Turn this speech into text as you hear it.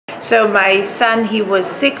So my son, he was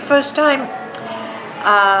sick first time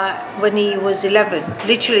when he was 11,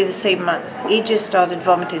 literally the same month. He just started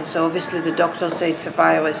vomiting, so obviously the doctor said it's a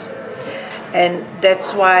virus. And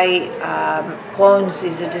that's why Crohn's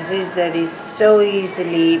is a disease that is so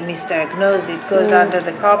easily misdiagnosed. It goes under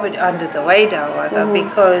the carpet, under the radar rather,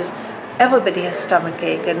 because everybody has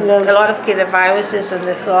stomachache, and a lot of kids have viruses and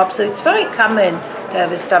they throw up, so it's very common to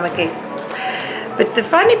have a stomachache. But the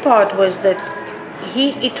funny part was that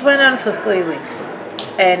it went on for 3 weeks,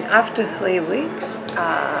 and after 3 weeks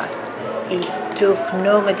he took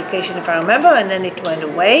no medication, if I remember, and then it went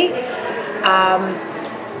away.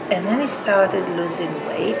 And then he started losing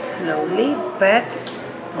weight slowly, but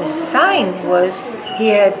the sign was he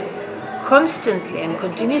had constantly and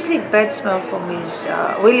continuously bad smell from his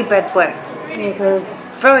really bad breath.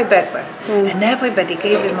 Very bad breath. And everybody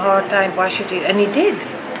gave him a hard time, wash it, and he did.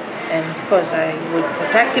 And of course I would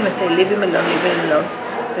protect him and say, leave him alone, leave him alone.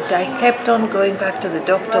 But I kept on going back to the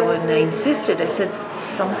doctor and I insisted. I said,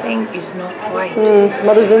 something is not right.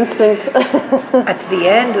 Mother's instinct. At the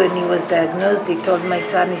end, when he was diagnosed, he told my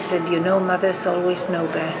son, he said, you know, mothers always know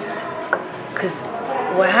best. Because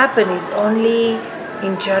what happened is only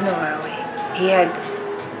in January, he had,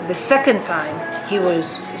 the second time, he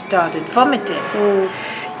started vomiting.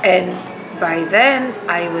 And by then,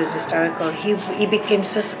 I was hysterical. He became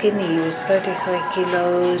so skinny. He was 33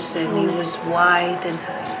 kilos and he was white.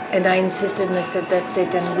 And I insisted and I said, that's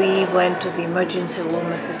it. And we went to the emergency room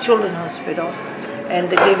at the children's hospital and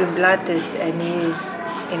they gave him blood test and his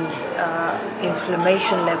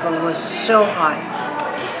inflammation level was so high.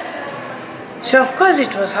 So of course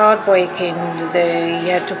it was heartbreaking. He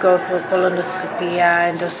had to go through colonoscopy,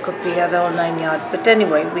 endoscopy, the whole 9 yards. But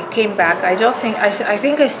anyway, we came back. I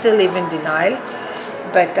think I still live in denial.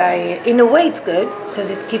 But in a way it's good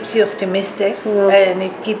because it keeps you optimistic and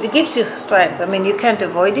it gives you strength. I mean, you can't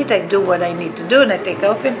avoid it. I do what I need to do and I take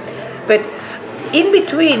care of him. But in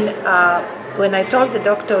between, when I told the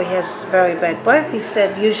doctor he has very bad breath, he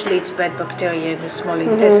said usually it's bad bacteria in the small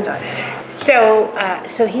intestine. So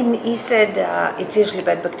he said it's usually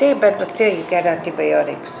bad bacteria, you get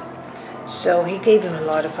antibiotics. So he gave him a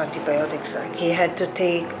lot of antibiotics. Like he had to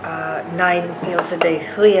take 9 pills a day,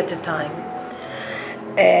 3 at a time.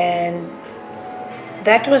 And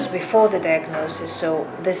that was before the diagnosis. So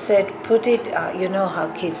they said, put it, you know how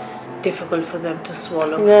kids, difficult for them to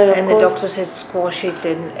swallow. And the doctor said, squash it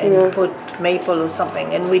and put maple or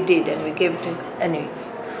something. And we did, and we gave it to him, and he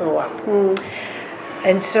threw up.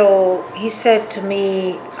 And so he said to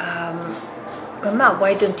me, Mama,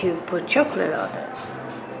 why don't you put chocolate on it?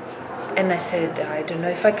 And I said, I don't know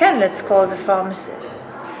if I can, let's call the pharmacist.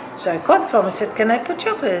 So I called the pharmacist, said, can I put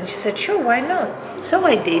chocolate? And she said, sure, why not? So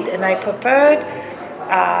I did, and I prepared,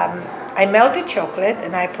 I melted chocolate,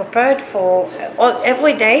 and I prepared for,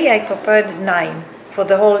 every day I prepared 9 for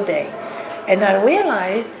the whole day. And I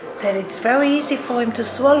realized that it's very easy for him to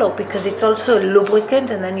swallow because it's also a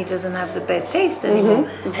lubricant and then he doesn't have the bad taste anymore.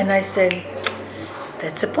 And I said,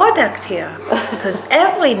 that's a product here because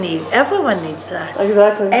everyone needs that.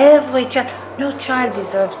 Exactly. Every child, no child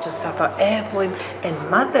deserves to suffer. And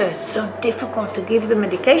mothers, so difficult to give the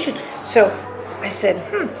medication. So I said,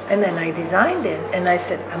 and then I designed it and I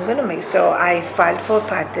said, I'm going to make, so I filed for a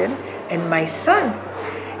patent and my son,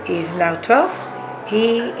 he's now 12,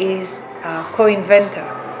 he is a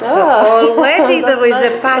co-inventor. So already there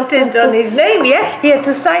is a patent on his name, he had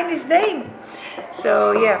to sign his name.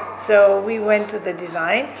 So so we went to the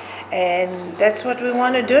design and that's what we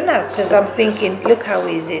want to do now because I'm thinking, look how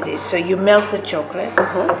easy it is. So you melt the chocolate,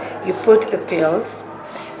 you put the pills.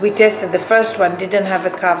 We tested, the first one didn't have a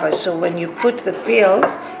cover, so when you put the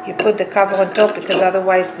pills, you put the cover on top because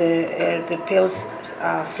otherwise the pills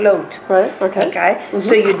float. Right, okay.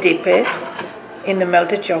 So you dip it in the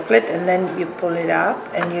melted chocolate and then you pull it up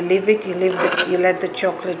and you leave it, you let the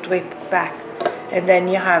chocolate drip back. And then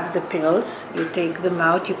you have the pills, you take them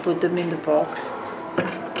out, you put them in the box,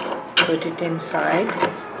 put it inside.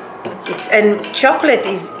 And chocolate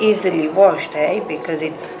is easily washed, because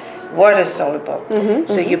it's water soluble.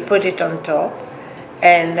 So you put it on top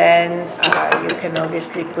and then you can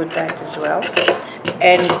obviously put that as well.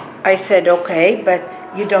 And I said, okay, but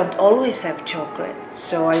you don't always have chocolate.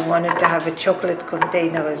 So I wanted to have a chocolate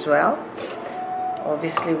container as well,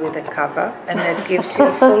 obviously with a cover, and that gives you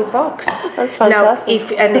a full box. That's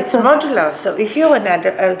fantastic. Now, and it's modular, so if you're an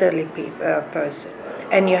elderly person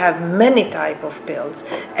and you have many type of pills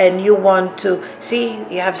and you want to, see,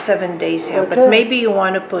 you have 7 days here, but maybe you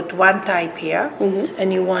want to put one type here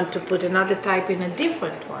and you want to put another type in a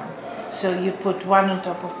different one. So you put one on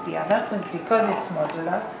top of the other because it's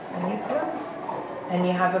modular, and you close. And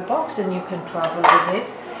you have a box and you can travel with it.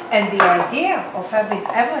 And the idea of having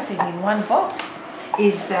everything in one box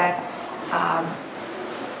is that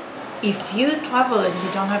if you travel and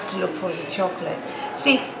you don't have to look for the chocolate.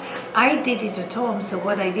 See, I did it at home, so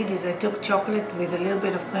what I did is I took chocolate with a little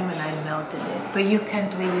bit of cream and I melted it. But you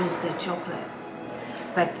can't reuse the chocolate,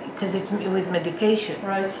 but because it's with medication.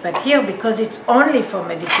 Right. But here, because it's only for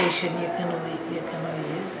medication, you can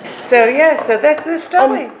reuse it. So yeah, so that's the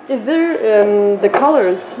story. Is there the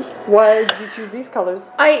colors? Why did you choose these colors?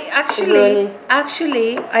 I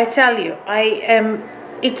actually, I tell you,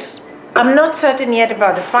 I'm not certain yet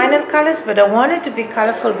about the final colors, but I want it to be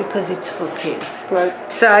colorful because it's for kids. Right.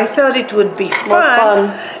 So I thought it would be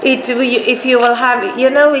fun. If you will have,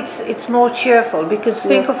 it's more cheerful because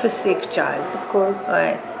think of a sick child. Of course.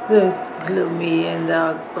 Right. Gloomy and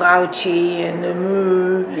grouchy and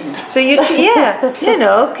so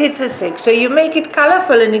kids are sick. So you make it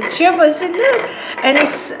colorful and it's cheerful. And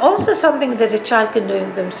it's also something that a child can do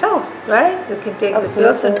themselves, right? They can take the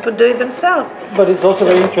pills and do it themselves. But it's also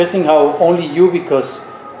very interesting how only you, because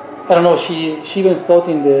I don't know, she even thought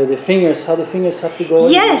in the fingers, how the fingers have to go.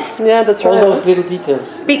 Yes. Yeah, that's right. All those little details.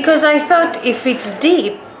 Because I thought if it's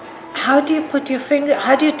deep, how do you put your finger,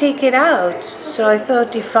 how do you take it out? So I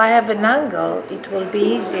thought if I have an angle, it will be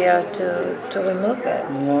easier to remove it.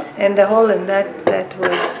 Yeah. And the hole in that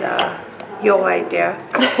was your idea.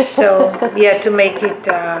 So yeah, to make it,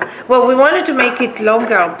 well, we wanted to make it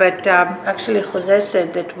longer, but actually Jose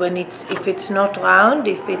said that if it's not round,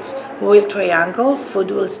 if it's real triangle,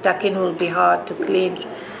 food will stuck in, will be hard to clean.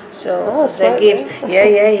 So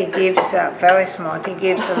he gives very smart. He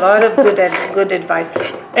gives a lot of good advice.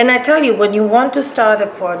 And I tell you, when you want to start a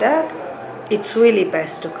product, it's really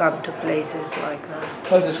best to come to places like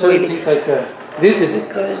that. Well, it's really things like this is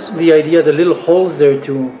the idea, the little holes there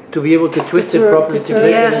to be able to twist it properly together.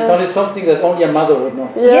 Yeah. It's only something that only a mother would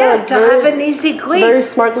know. Yeah, to have an easy grip. Very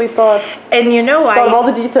smartly thought. And thought of all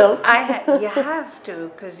the details. You have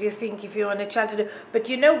to, because you think if you want a child to do. But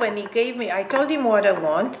when he gave me, I told him what I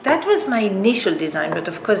want. That was my initial design, but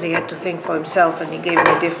of course he had to think for himself, and he gave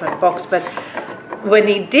me a different box. But when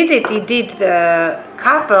he did it, he did the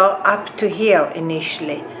cover up to here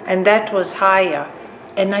initially, and that was higher.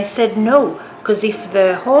 And I said no, because if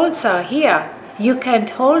the holes are here, you can't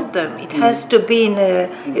hold them. It has to be in a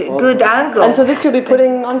good angle. And so this you'll be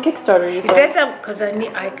putting on Kickstarter, you said? That's because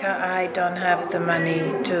I don't have the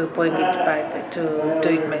money to bring it back to do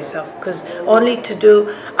it myself. Because I want to do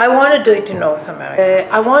it in North America.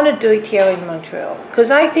 I want to do it here in Montreal.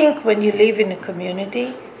 Because I think when you live in a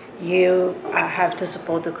community, you have to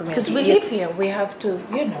support the community. Because we live here, we have to,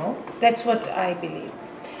 that's what I believe.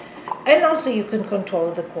 And also you can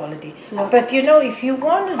control the quality. Yeah. But if you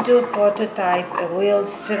want to do a prototype, a real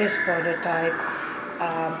serious prototype,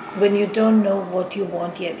 when you don't know what you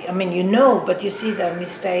want yet, I mean but you see the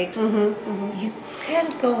mistakes, you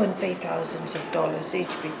can't go and pay thousands of dollars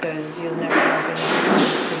each because you'll never have enough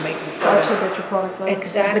money to make a product. Actually get your product out.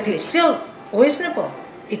 Exactly. But it's still reasonable.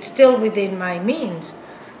 It's still within my means.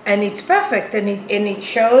 And it's perfect, and it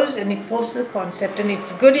shows, and it proves the concept, and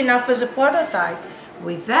it's good enough as a prototype.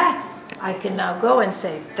 With that, I can now go and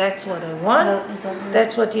say, that's what I want,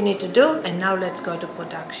 that's what you need to do, and now let's go to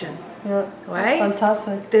production. Yeah. Right?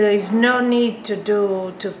 Fantastic. There is no need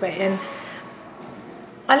to pay. And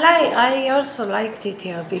I also liked it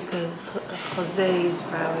here because Jose is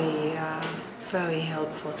very, very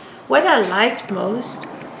helpful. What I liked most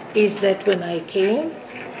is that when I came,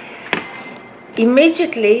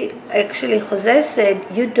 immediately, actually, Jose said,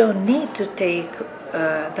 you don't need to take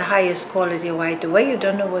the highest quality right away. You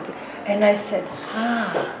don't know what. And I said,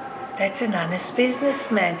 that's an honest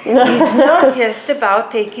businessman. He's not just about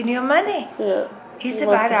taking your money. Yeah. He's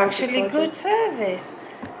about actually good service.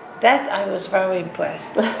 That I was very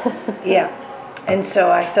impressed. Yeah. And so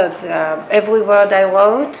I thought every word I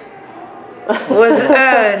wrote was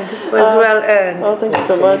well earned. Well, thank you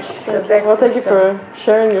so much. Thank you for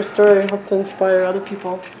sharing your story. I hope to inspire other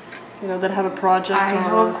people, that have a project.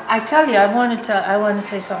 I tell you, I want to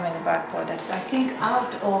say something about products. I think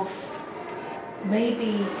out of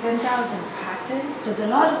maybe 10,000 patents, because a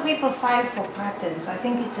lot of people file for patents. I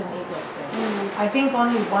think it's a legal thing. I think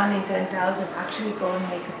only 1 in 10,000 actually go and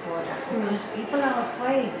make a product because people are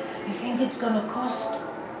afraid. They think it's going to cost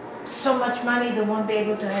so much money they won't be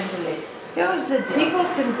able to handle it. Here is the deal. People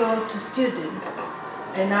can go to students,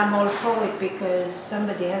 and I'm all for it because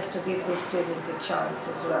somebody has to give the student a chance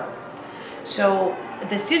as well. So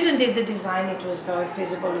the student did the design, it was very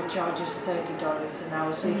feasible, it charges $30 an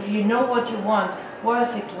hour. So if you know what you want,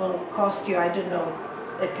 worse it will cost you, I don't know,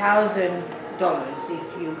 $1,000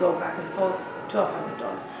 if you go back and forth,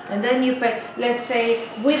 $1,200. And then you pay, let's say,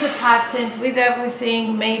 with a patent, with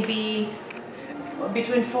everything, maybe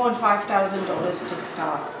between $4,000 and $5,000 to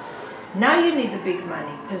start. Now you need the big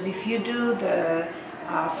money, because if you do the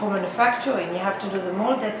for manufacturing, you have to do the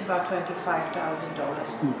mold. That's about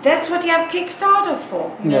 $25,000. That's what you have Kickstarter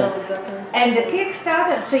for. Yeah, exactly. And the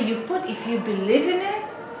Kickstarter, so you put, if you believe in it,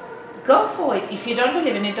 go for it. If you don't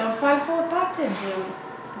believe in it, don't file for a patent. Yeah,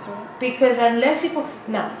 that's right. Because unless you put,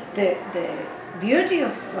 now the beauty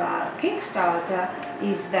of Kickstarter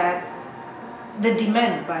is that the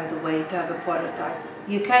demand, by the way, to have a prototype.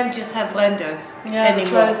 You can't just have renders anymore.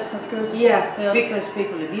 That's right. That's good. Yeah, because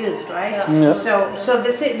people abused, right? Yeah. So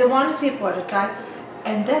they want to see a prototype,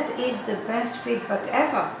 and that is the best feedback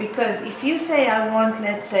ever. Because if you say, I want,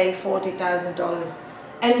 let's say, $40,000,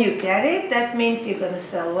 and you get it, that means you're going to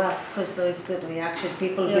sell well, because there is good reaction.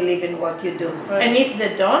 People believe in what you do. Right. And if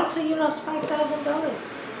they don't, so you lost $5,000.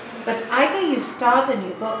 But either you start and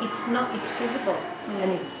you go, it's feasible,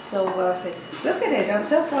 and it's so worth it. Look at it, I'm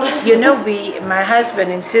so proud. You know, my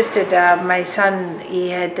husband insisted, my son, he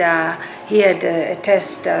had a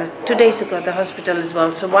test 2 days ago at the hospital as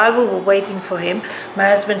well. So while we were waiting for him, my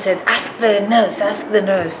husband said, ask the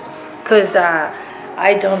nurse, because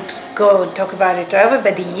I don't go and talk about it to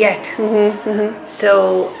everybody yet.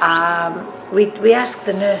 So we asked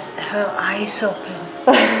the nurse, her eyes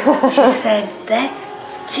open. She said, that's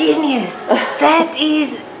genius. That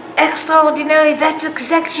is extraordinary. That's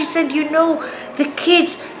exactly, she said, you know, the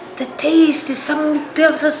kids, the taste is, some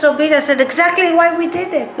pills are so bitter. I said, exactly why we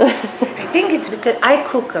did it. I think it's because I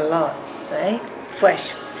cook a lot, right?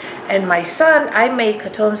 Fresh. And my son, I make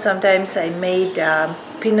at home sometimes, I made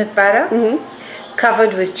peanut butter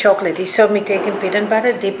covered with chocolate. He saw me taking peanut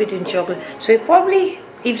butter, dip it in chocolate. So he probably,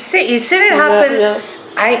 he's seen it happen.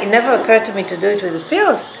 It never occurred to me to do it with the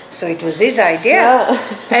pills. So it was his idea.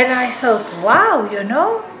 And I thought, wow, you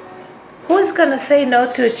know, who's going to say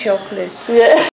no to a chocolate?